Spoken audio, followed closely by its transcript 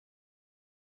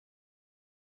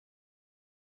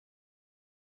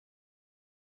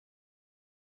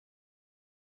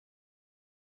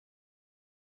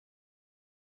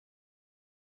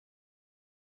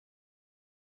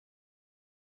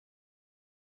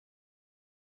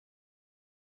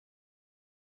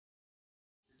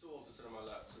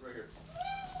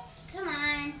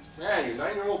Man, your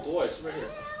 9-year-old boy. Sit right here.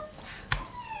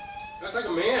 That's like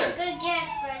a man. Good guess,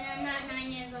 but I'm not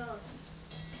 9 years old.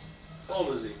 How old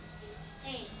is he?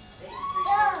 8.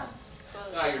 Ah,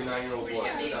 your 9-year-old boy. We're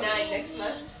going to be 9 next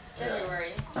month,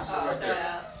 February. Right Oh,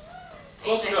 there. so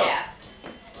Close 8 and a enough. half.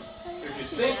 If you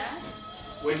think,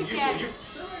 when you sit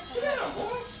down,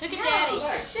 boy. Look at Daddy.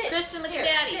 Relax. Sit. Kristen, look Here, at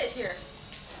Daddy. Sit here.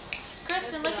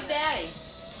 Kristen, look at Daddy.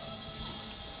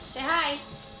 Say hi.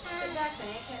 Sit back,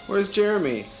 honey. I can't Where's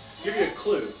Jeremy? Give you a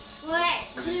clue. What?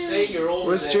 If you say you're older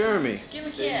Where's than Jeremy? Give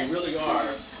him a than you kiss. really are,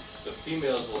 the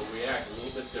females will react a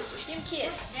little bit different. Give him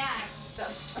a kiss. That.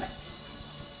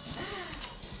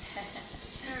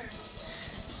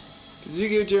 Did you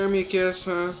give Jeremy a kiss,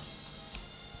 huh?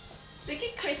 Look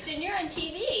at Kristen, you're on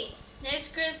TV. There's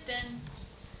Kristen.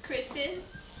 Kristen.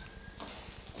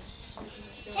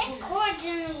 That cord's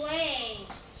in the way.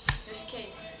 There's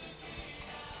Kasey.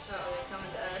 Uh-oh, they're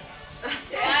coming to us.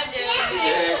 Yeah,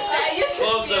 Okay.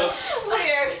 Close up.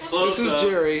 Weird. Close This is up.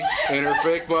 Jeri and her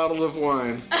fake bottle of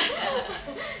wine.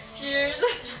 Cheers.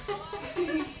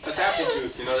 That's apple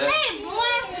juice, you know that? Hey,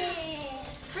 boy.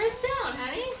 Press down,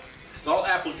 honey. It's all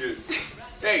apple juice.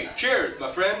 Hey, cheers, my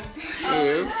friend.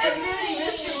 Hello. And Rudy,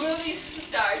 Mr. Movie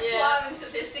Star, suave and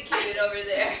sophisticated over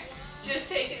there. Just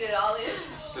taking it all in.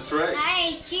 That's right.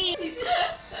 Hi, cheese.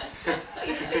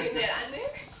 He's singing that on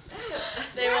there.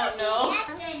 They won't know.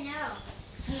 Yes or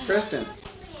no? Kristen, No.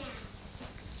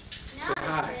 say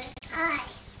hi. Hi.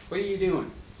 What are you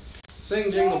doing?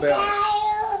 Sing Jingle Bells.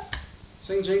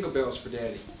 Sing Jingle Bells for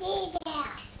Daddy.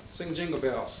 Sing Jingle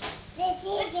Bells.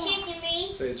 Quit kicking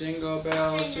me. Say Jingle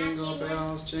Bells, Jingle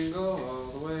Bells, Jingle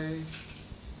all the way.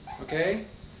 Okay?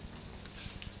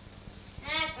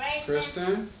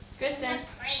 Kristen? Kristen,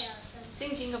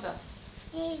 sing Jingle Bells.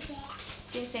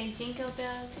 Sing Jingle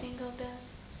Bells, Jingle Bells.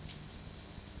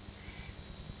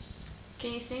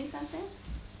 Can you sing something?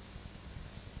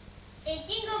 Say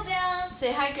jingle bells.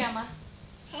 Say hi, Grandma.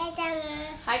 Hey, Grandma.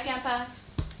 Hi, Grandpa.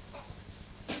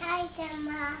 Hi,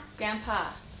 Grandma. Grandpa.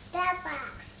 Papa.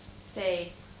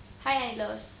 Say hi, Auntie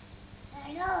Lois.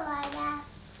 Hello, Anna.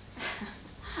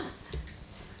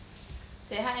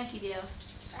 Say hi, Uncle Dale.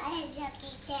 Hi,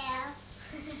 Lucky Tail.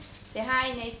 Say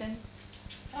hi, Nathan.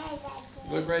 Hi, Lucky.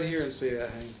 Look right here and say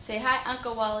that, honey. Say hi,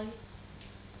 Uncle Wally.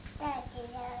 Lucky.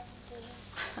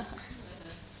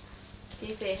 Can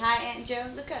you say hi, Aunt Joe?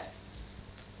 Look up.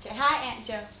 Say hi, Aunt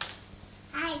Joe.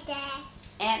 Hi, Dad.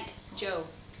 Aunt Joe.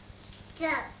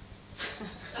 Joe.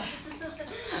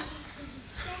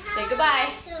 Say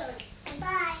goodbye.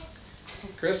 Goodbye.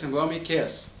 Kristen, blow me a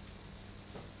kiss.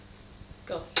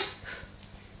 Go.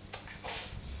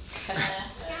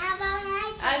 How about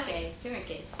I Okay, come here,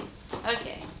 Kasey.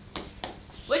 Okay.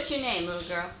 What's your name, little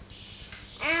girl?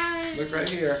 Look right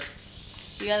here.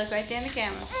 You gotta look right there in the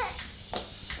camera.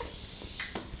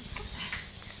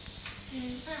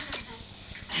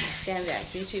 Stand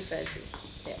back. You too fuzzy.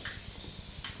 There.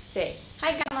 Say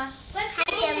hi, Grandma.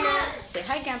 Hi, Grandma. Say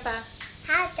hi, Grandpa.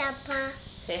 Hi, Grandpa.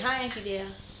 Say hi, Auntie Dale.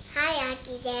 Hi,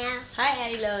 Auntie Dale. Hi,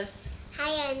 Auntie Lois. Hi,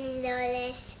 Auntie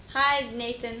Lois. Hi,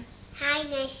 Nathan. Hi,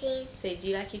 Nancy. Say, do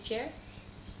you like your chair?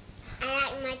 I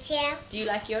like my chair. Do you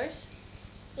like yours?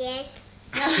 Yes.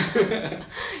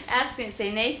 Ask him.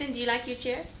 Say, Nathan, do you like your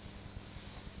chair?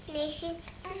 Nancy,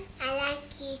 I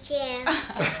like your chair.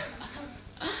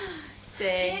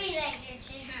 Say, Jeri likes your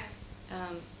chair.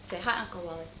 say hi, Uncle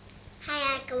Wally.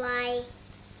 Hi, Uncle Wally.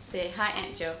 Say hi,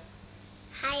 Aunt Joe.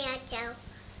 Hi, Aunt Joe.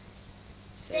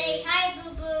 Say hi,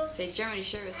 Boo Boo. Say Germany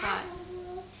sure is hot.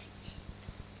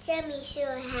 Jimmy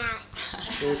sure hat.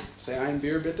 Say I'm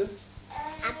beer bitte.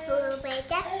 Apple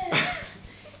Beta.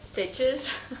 Say tschüss.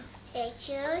 Say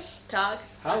cheers. Tag.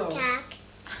 Hello. Talk.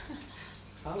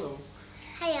 Hello.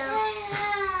 Hello.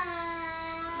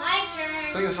 My turn.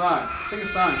 Sing a song. Sing a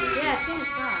song, Kasey. Yeah, sing a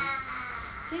song.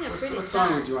 Sing a pretty What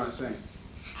song would you want to sing?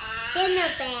 Jingle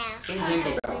bell. Sing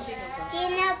Jingle Bells.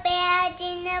 Jingle bell,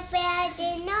 jingle bell,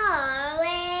 jingle all the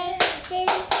way.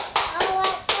 Oh,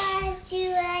 what fun to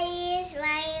our ears,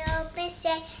 wide open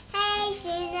say, hey,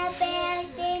 jingle bells,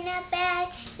 jingle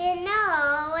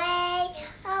all the way.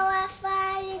 Oh, what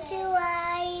fun to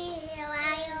our ears,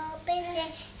 wide open say,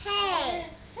 hey.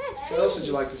 What else would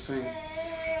you like to sing?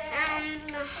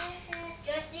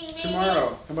 Just sing maybe. Tomorrow.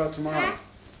 How about tomorrow?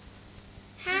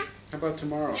 Huh? How about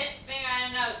tomorrow? Finger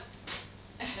on the nose.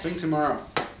 Sing tomorrow.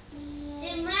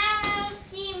 Tomorrow.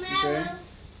 Okay.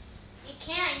 You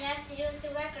can't, you have to do it with the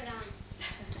record on.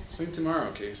 Sing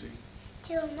tomorrow, Kasey.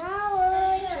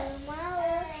 Tomorrow,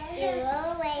 you're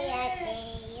away, I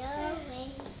day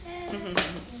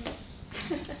away.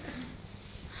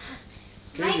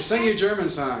 Kasey, sing your German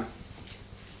song.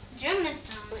 German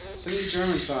song. Sing your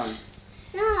German song.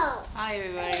 No. Hi,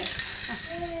 everybody.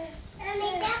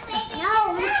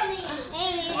 No.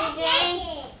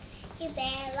 Hey, you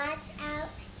better watch out.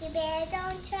 You better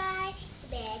don't try. You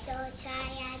better don't try.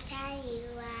 I tell you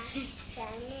why.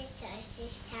 Sun is just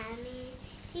this time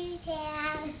to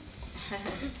tell.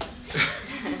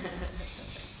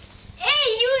 Hey,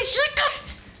 you sucker!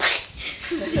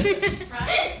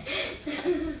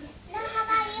 No, how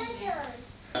about you, John?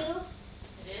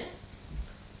 It is?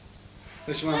 So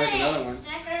she want to make another one.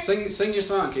 Sing your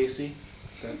song, Kasey.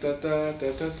 Da, da, da,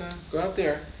 da, da, da. Go out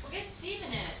there. We'll get Steve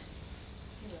in it.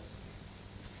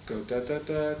 Go da da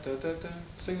da da da da.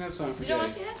 Sing that song for You don't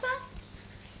want Daddy. to see that song?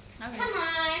 Okay. Come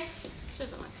on. She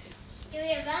doesn't want to. Do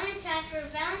your Valentine for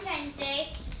Valentine's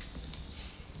Day.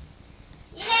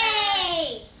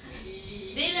 Yay!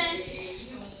 Steven!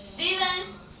 Steven!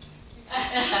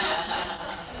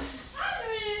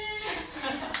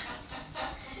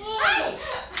 Hi!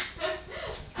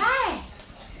 Hi!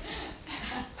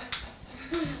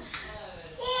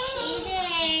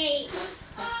 Yay!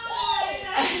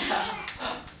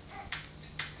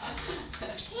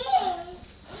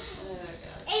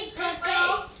 Hey,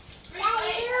 Bucko!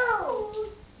 That you!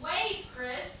 Wave,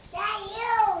 Chris! That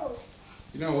you!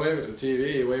 You don't wave at the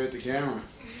TV, you wave at the camera.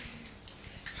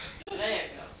 There you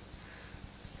go.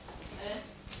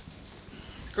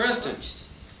 Kristen,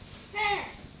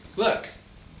 look.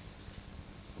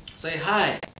 Say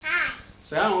hi. Hi.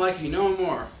 Say I don't like you no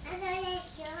more. I don't like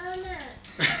your mama.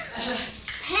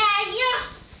 Hey, you!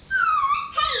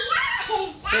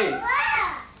 Hey, Hey.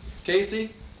 Kasey,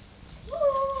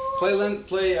 play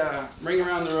Ring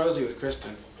Around the Rosie with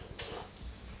Kristen.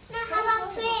 Now how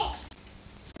about Chris?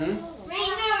 Hmm?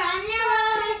 Ring around the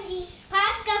rosy,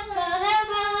 pocket full of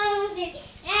roses,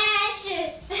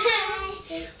 ashes,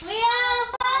 we all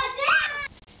fall down.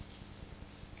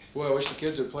 Boy, I wish the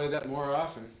kids would play that more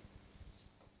often.